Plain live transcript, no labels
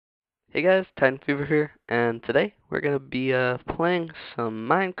Hey guys, Titan Fever here, and today we're gonna be playing some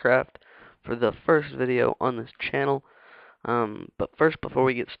Minecraft for the first video on this channel. But first, before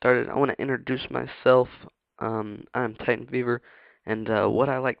we get started, I want to introduce myself. I'm Titan Fever, and what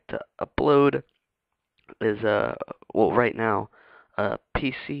I like to upload is well, right now,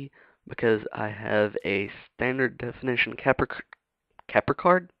 PC, because I have a standard definition capture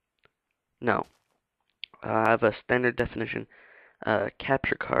card. No, I have a standard definition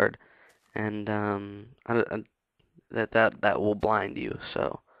capture card, and that will blind you.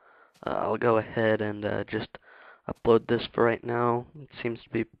 So I'll go ahead and just upload this for right now. It seems to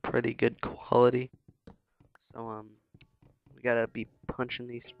be pretty good quality. So we gotta be punching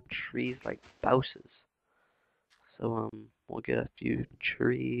these trees like bouses. So we'll get a few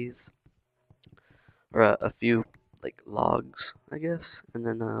trees or a few like logs, I guess, and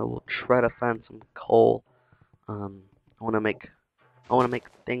then we'll try to find some coal. Um, I wanna make I wanna make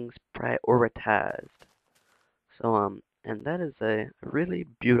things prioritized. So and that is a really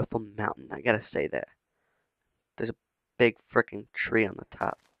beautiful mountain. I gotta say that. There's a big freaking tree on the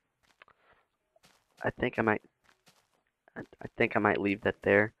top. I think I might I think I might leave that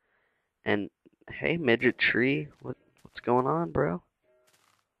there. And hey, midget tree, what's going on, bro?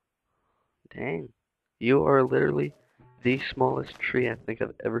 Dang. You are literally the smallest tree I think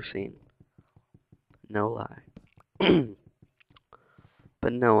I've ever seen. No lie.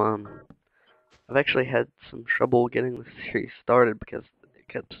 But no, I've actually had some trouble getting the series started because it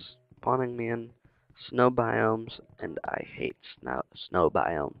kept spawning me in snow biomes, and I hate snow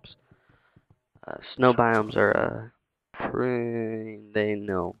biomes. Snow biomes are they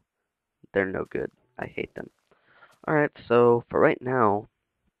know they're no good. I hate them. Alright, so for right now,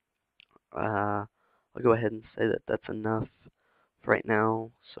 I'll go ahead and say that that's enough for right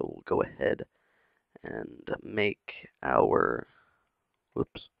now. So we'll go ahead and make our,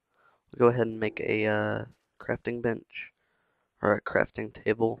 whoops, we'll go ahead and make a crafting bench, or a crafting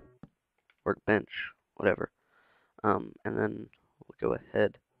table, workbench, whatever. And then we'll go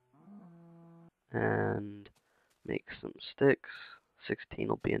ahead and make some sticks. 16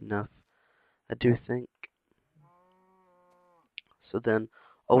 will be enough, I do think. So then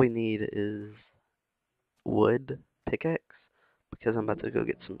all we need is wood pickaxe, because I'm about to go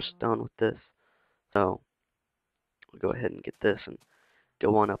get some stone with this. So we'll go ahead and get this and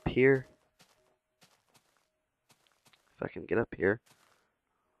go on up here. If I can get up here.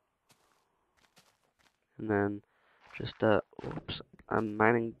 And then just, whoops, I'm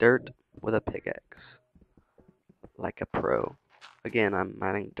mining dirt with a pickaxe. Like a pro. Again, I'm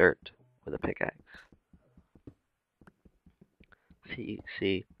mining dirt with a pickaxe. See,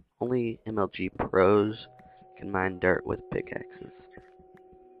 only MLG pros can mine dirt with pickaxes.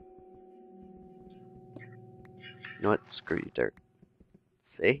 You know what? Screw you, dirt.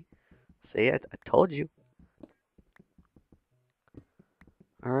 See? See, I told you.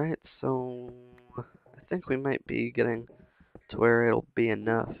 Alright, so I think we might be getting to where it'll be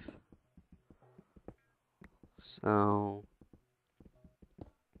enough. So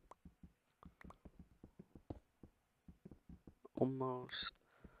almost,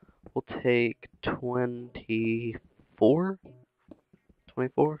 we'll take 24?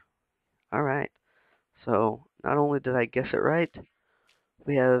 24? Alright, so not only did I guess it right,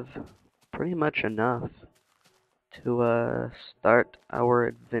 we have pretty much enough to start our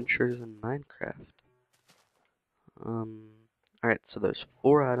adventures in Minecraft. Alright, so there's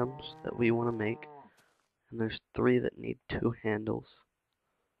 4 items that we want to make, and there's 3 that need 2 handles.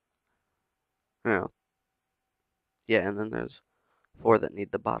 No, yeah, and then there's 4 that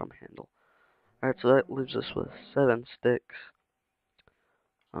need the bottom handle. Alright, so that leaves us with 7 sticks.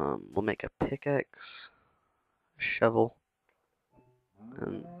 We'll make a pickaxe, a shovel,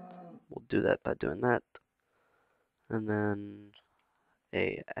 and we'll do that by doing that. And then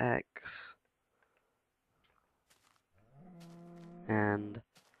a axe, and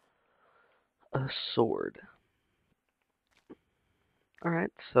a sword.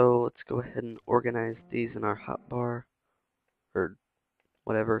 Alright, so let's go ahead and organize these in our hotbar, or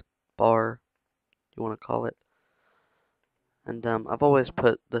whatever bar you want to call it. And I've always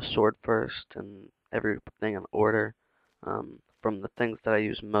put the sword first and everything in order, from the things that I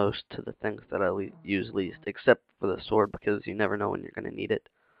use most to the things that I use least, except for the sword, because you never know when you're going to need it.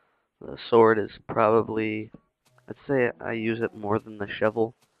 The sword is probably, I'd say I use it more than the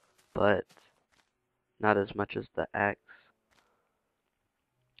shovel, but not as much as the axe.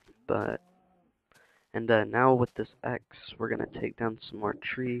 But and now with this axe, we're gonna take down some more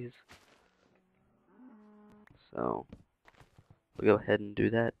trees. So we'll go ahead and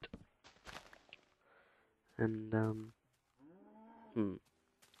do that. And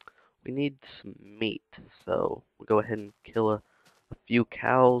we need some meat, so we'll go ahead and kill a few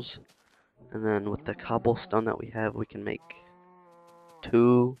cows, and then with the cobblestone that we have, we can make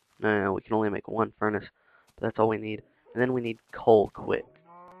two. No, we can only make one furnace, but that's all we need. And then we need coal quick.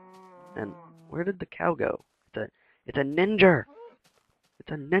 And where did the cow go? It's a ninja!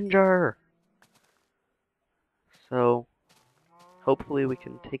 It's a ninja! So, hopefully we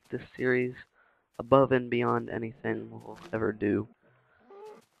can take this series above and beyond anything we'll ever do.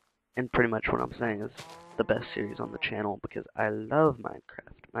 And pretty much what I'm saying is the best series on the channel because I love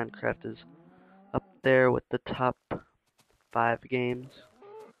Minecraft. Minecraft is up there with the top 5 games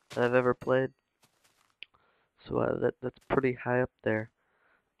that I've ever played. So that's pretty high up there.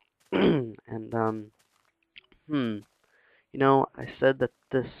 And you know, I said that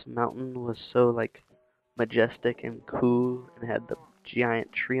this mountain was so like majestic and cool and had the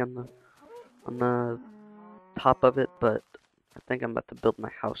giant tree on the top of it, but I think I'm about to build my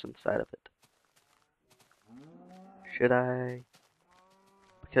house inside of it. Should I?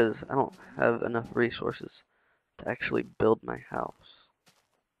 Because I don't have enough resources to actually build my house.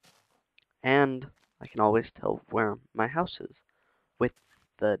 And I can always tell where my house is with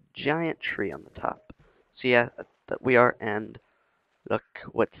the giant tree on the top. So yeah, that we are, and look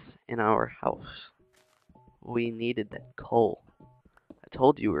what's in our house. We needed that coal. I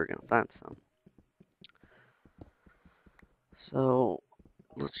told you we were gonna find some. So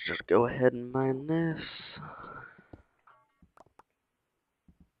let's just go ahead and mine this.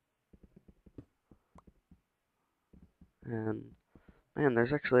 And man,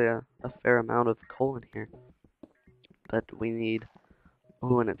 there's actually a fair amount of coal in here that we need.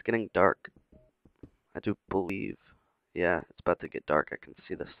 Ooh, and it's getting dark. I do believe. Yeah, it's about to get dark. I can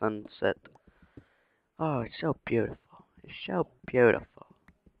see the sunset. Oh, it's so beautiful. It's so beautiful.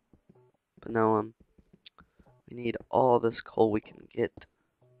 But no, we need all this coal we can get.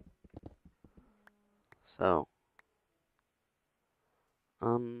 So,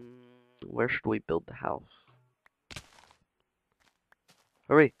 where should we build the house?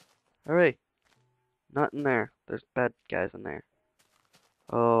 Hurry, hurry! Not in there. There's bad guys in there.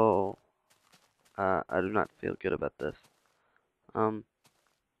 Oh, I do not feel good about this. Um,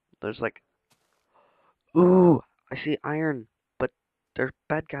 there's like, ooh, I see iron, but there's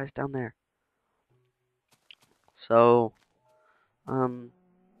bad guys down there. So, is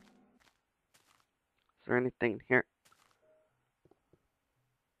there anything here?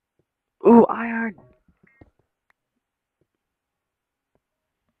 Ooh, iron!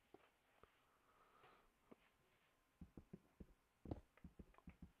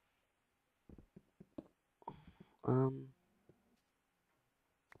 Um,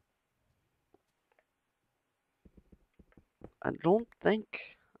 I don't think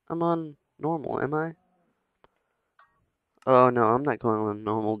I'm on normal, am I? Oh no, I'm not going on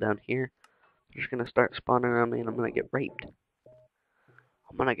normal down here. They're just gonna start spawning around me and I'm gonna get raped.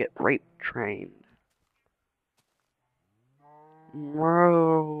 I'm gonna get rape trained.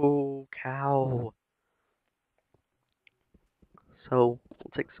 Bro, cow. So,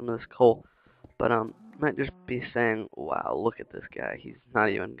 we'll take some of this coal. But, might just be saying, wow, look at this guy. He's not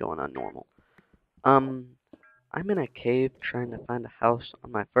even going on normal. I'm in a cave trying to find a house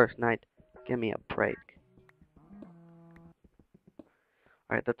on my first night. Give me a break.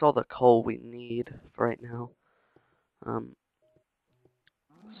 Alright, that's all the coal we need for right now. Um,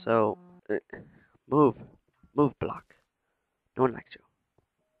 so, uh, move. Move, block. No one likes you.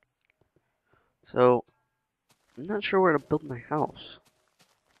 So, I'm not sure where to build my house.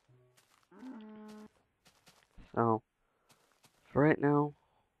 So, for right now,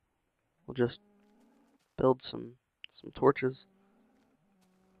 we'll just build some torches.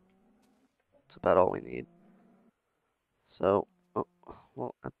 That's about all we need. So, oh,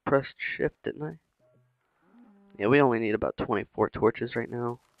 well, I pressed shift, didn't I? Yeah, we only need about 24 torches right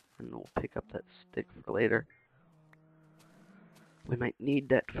now, and we'll pick up that stick for later. We might need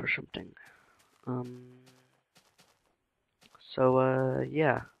that for something.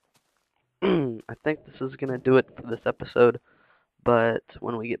 Yeah. I think this is gonna do it for this episode, but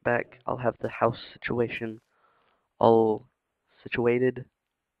when we get back, I'll have the house situation all situated.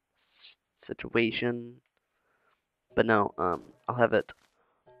 Situation. But no, I'll have it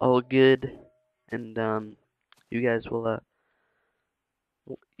all good, and, you guys will,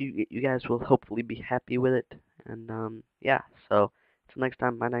 you guys will hopefully be happy with it, and, yeah, so, until next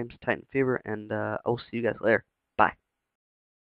time, my name's Titan Fever, and, I'll see you guys later.